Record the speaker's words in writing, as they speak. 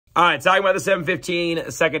All right, talking about the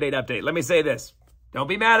 7:15 second date update. Let me say this. Don't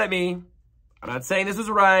be mad at me. I'm not saying this was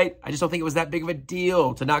right. I just don't think it was that big of a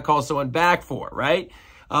deal to not call someone back for, right?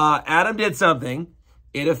 Adam did something.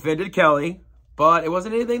 It offended Kelly, but it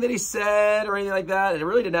wasn't anything that he said or anything like that. And it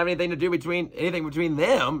really didn't have anything to do between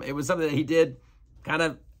them. It was something that he did kind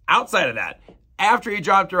of outside of that. After he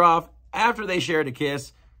dropped her off, after they shared a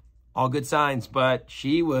kiss, all good signs. But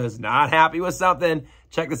she was not happy with something.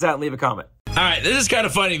 Check this out and leave a comment. All right, this is kind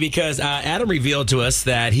of funny because Adam revealed to us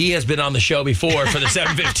that he has been on the show before for the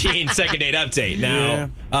 7:15 second date update.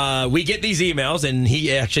 Now, we get these emails, and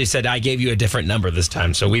he actually said, I gave you a different number this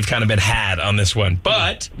time, so we've kind of been had on this one.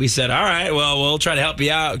 But we said, all right, well, we'll try to help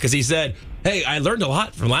you out because he said, hey, I learned a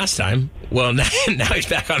lot from last time. Well, now he's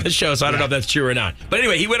back on the show, so I don't know if that's true or not. But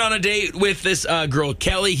anyway, he went on a date with this girl,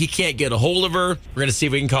 Kelly. He can't get a hold of her. We're going to see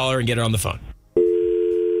if we can call her and get her on the phone.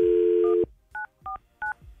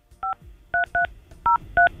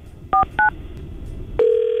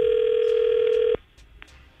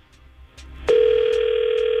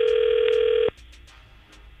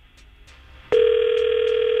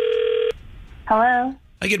 Hello?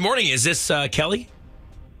 Good morning. Is this Kelly?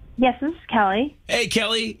 Yes, this is Kelly. Hey,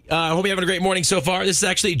 Kelly. I hope you're having a great morning so far. This is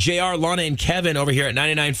actually JR, Lana, and Kevin over here at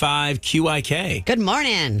 99.5 QIK. Good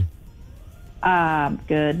morning.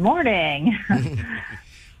 Good morning.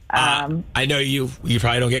 I know you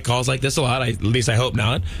probably don't get calls like this a lot. At least I hope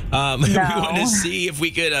not. No. We wanted to see if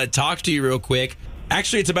we could talk to you real quick.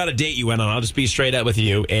 Actually, it's about a date you went on. I'll just be straight up with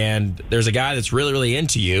you. And there's a guy that's really, really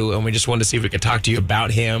into you. And we just wanted to see if we could talk to you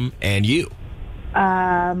about him and you.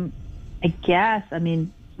 I guess. I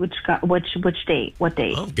mean, which date? What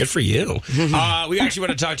date? Oh, good for you. We actually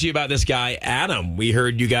want to talk to you about this guy, Adam. We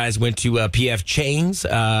heard you guys went to PF Chang's.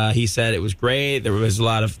 He said it was great. There was a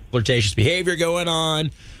lot of flirtatious behavior going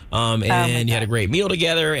on. And you had a great meal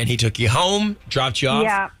together, and he took you home, dropped you off.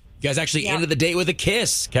 Yeah. You guys actually ended the date with a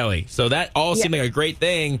kiss, Kelly. So that all seemed like a great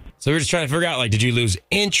thing. So we're just trying to figure out, like, did you lose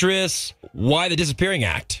interest? Why the disappearing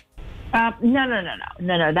act?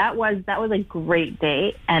 No. That was a great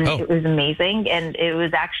date, and it was amazing, and it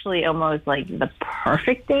was actually almost like the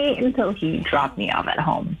perfect date until he dropped me off at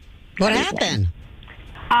home. What happened?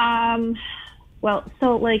 Well,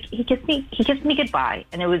 so like he kissed me goodbye,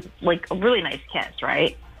 and it was like a really nice kiss,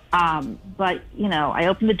 right? But you know, I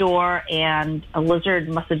opened the door, and a lizard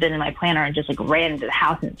must have been in my planner and just like ran into the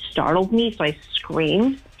house, and it startled me, so I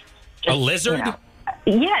screamed. A lizard? You know,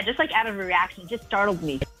 yeah, just like out of a reaction, just startled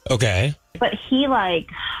me. Okay. But he like,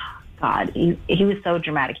 God, he was so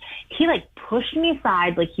dramatic. He like pushed me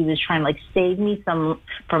aside like he was trying to like save me from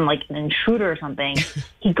like an intruder or something.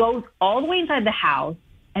 He goes all the way inside the house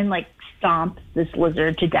and like stomps this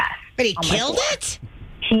lizard to death. But he killed it?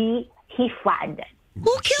 He flattened it.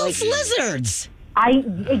 Who kills lizards?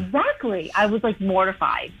 Exactly. I was like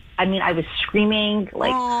mortified. I mean, I was screaming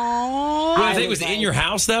like. Aww. Well, I think it was in your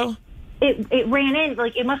house though? It ran in,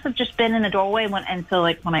 like, it must have just been in the doorway, and so,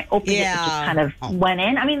 like, when I opened it, it just kind of went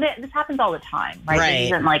in. I mean, this happens all the time, right?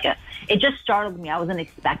 This isn't like it just startled me. I wasn't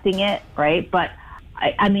expecting it, right? But,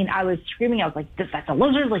 I mean, I was screaming. I was like, that's a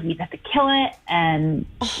lizard. Like, you have to kill it. And,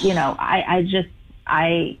 you know, I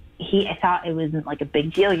thought it wasn't, like, a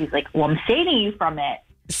big deal. He was like, well, I'm saving you from it.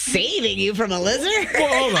 Saving you from a lizard?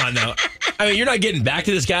 Well, hold on, though. I mean, you're not getting back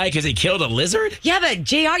to this guy because he killed a lizard? Yeah, but,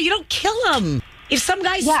 JR, you don't kill him. If some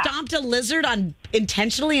guy stomped a lizard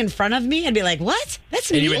intentionally in front of me, I'd be like, what?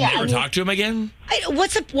 That's me. And you would never talk to him again?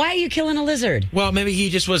 Why are you killing a lizard? Well, maybe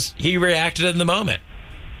he reacted in the moment.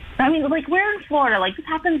 I mean, like, we're in Florida. Like, this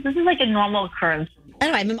happens. This is like a normal occurrence. I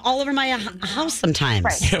don't know. I'm all over my house sometimes.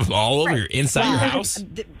 Right. All over inside your house?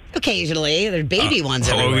 Occasionally. There are baby ones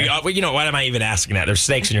everywhere. You know, why am I even asking that? There's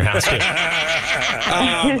snakes in your house, too.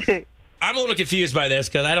 I'm a little confused by this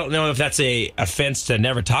because I don't know if that's a offense to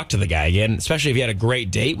never talk to the guy again, especially if you had a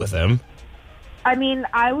great date with him. I mean,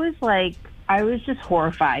 I was just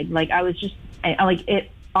horrified. Like,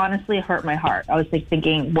 it honestly hurt my heart. I was like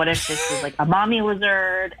thinking, what if this was like a mommy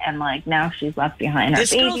lizard and like now she's left behind her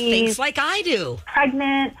this baby. This girl thinks like I do.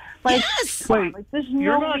 Pregnant. Like, yes. Wait, like, there's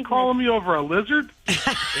you're no not calling me over a lizard?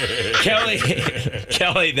 Kelly,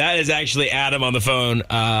 that is actually Adam on the phone.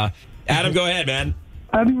 Adam, go ahead, man.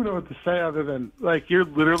 I don't even know what to say other than, like, you're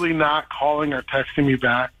literally not calling or texting me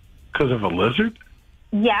back because of a lizard?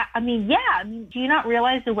 Yeah. I mean, do you not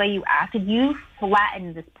realize the way you acted? You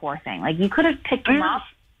flattened this poor thing. Like, you could have picked him up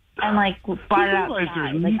and, like, brought it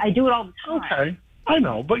outside. Like, I do it all the time. Okay. I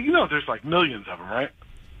know. But, you know, there's, like, millions of them, right?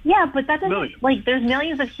 Yeah, but that doesn't, like, there's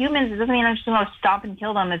millions of humans. It doesn't mean I'm just going to stop and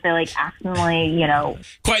kill them if they, like, accidentally, you know.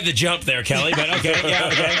 Quite the jump there, Kelly, but okay. Yeah,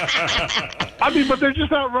 okay. I mean, but they're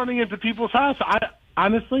just not running into people's house.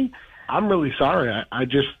 Honestly, I'm really sorry. I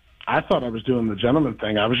just I thought I was doing the gentleman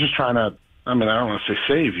thing. I was just trying to, I mean, I don't want to say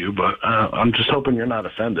save you, but I'm just hoping you're not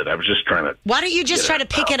offended. I was just trying to. Why don't you just try to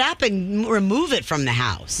pick it up and remove it from the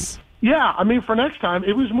house? Yeah, I mean, for next time,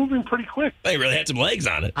 it was moving pretty quick. They really had some legs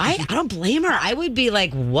on it. I don't blame her. I would be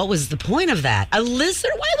like, what was the point of that? A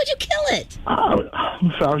lizard? Why would you kill it?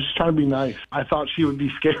 So I was just trying to be nice. I thought she would be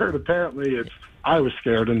scared. Apparently, I was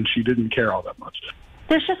scared, and she didn't care all that much.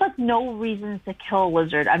 There's just like no reason to kill a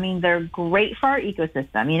lizard. I mean, they're great for our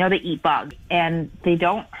ecosystem. You know, they eat bugs and they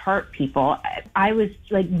don't hurt people. I was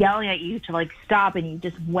like yelling at you to like stop, and you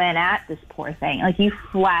just went at this poor thing. Like you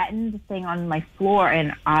flattened the thing on my floor,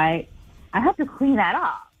 and I have to clean that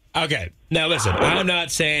up. Okay. Now, listen, I'm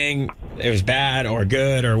not saying it was bad or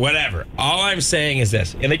good or whatever. All I'm saying is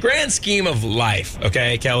this. In the grand scheme of life,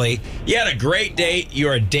 okay, Kelly, you had a great date. You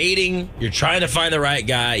are dating. You're trying to find the right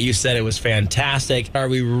guy. You said it was fantastic. Are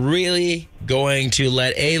we really going to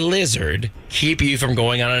let a lizard keep you from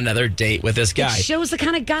going on another date with this guy? It shows the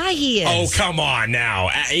kind of guy he is. Oh, come on now.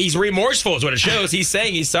 He's remorseful is what it shows. He's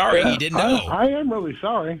saying he's sorry. He didn't know. I am really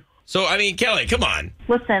sorry. So, I mean, Kelly, come on.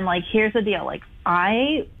 Listen, like, here's the deal. Like,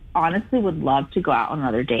 I honestly would love to go out on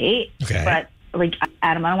another date. Okay. But, like,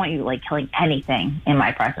 Adam, I don't want you, like, killing anything in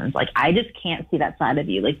my presence. Like, I just can't see that side of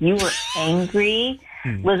you. Like, you were angry,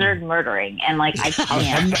 lizard murdering, and, like, I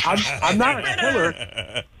can't. I'm not a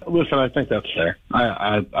killer. Listen, I think that's fair.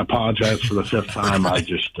 I apologize for the fifth time. I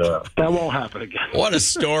just, that won't happen again. What a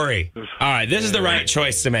story. All right, this is the right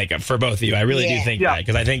choice to make for both of you. I really do think that,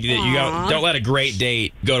 because I think that you don't let a great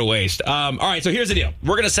date go to waste. All right, so here's the deal.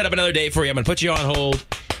 We're going to set up another date for you. I'm going to put you on hold.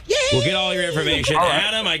 Yay! We'll get all your information. All right.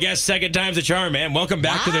 Adam, I guess second time's a charm, man. Welcome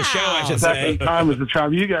back to the show, I should say. Second time is the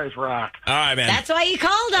charm. You guys rock. All right, man. That's why you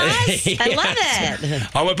called us. Yes. I love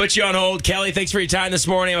it. I'm going to put you on hold. Kelly, thanks for your time this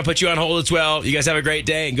morning. I'm going to put you on hold as well. You guys have a great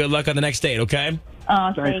day, and good luck on the next date, okay?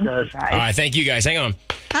 Oh, Thanks, guys. All right, thank you, guys. Hang on.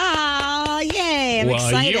 Oh, yay. I'm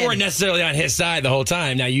excited. You weren't necessarily on his side the whole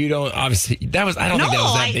time. Now, you don't, obviously, I don't think that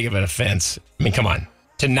was that big of an offense. I mean, come on.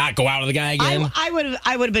 To not go out with a guy again? I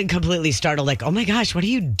would have been completely startled, like, oh my gosh, what are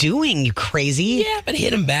you doing, you crazy? Yeah, but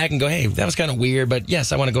hit him back and go, hey, that was kind of weird, but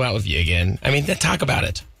yes, I want to go out with you again. I mean, talk about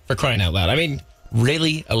it, for crying out loud. I mean,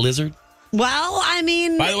 really, a lizard? Well, I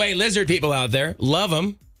mean... By the way, lizard people out there, love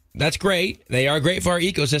them. That's great. They are great for our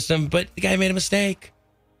ecosystem, but the guy made a mistake.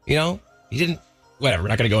 You know? He didn't... Whatever, we're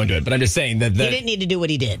not going to go into it, but I'm just saying that... He didn't need to do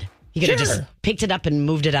what he did. He could have just picked it up and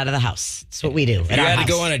moved it out of the house. That's what we do. You had to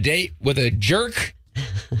go on a date with a jerk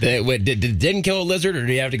that didn't kill a lizard, or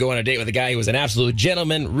do you have to go on a date with a guy who was an absolute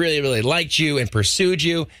gentleman, really, really liked you and pursued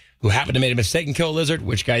you, who happened to make a mistake and kill a lizard?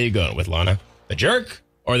 Which guy are you going with, Lana? The jerk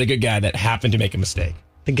or the good guy that happened to make a mistake?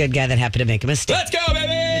 The good guy that happened to make a mistake. Let's go, baby!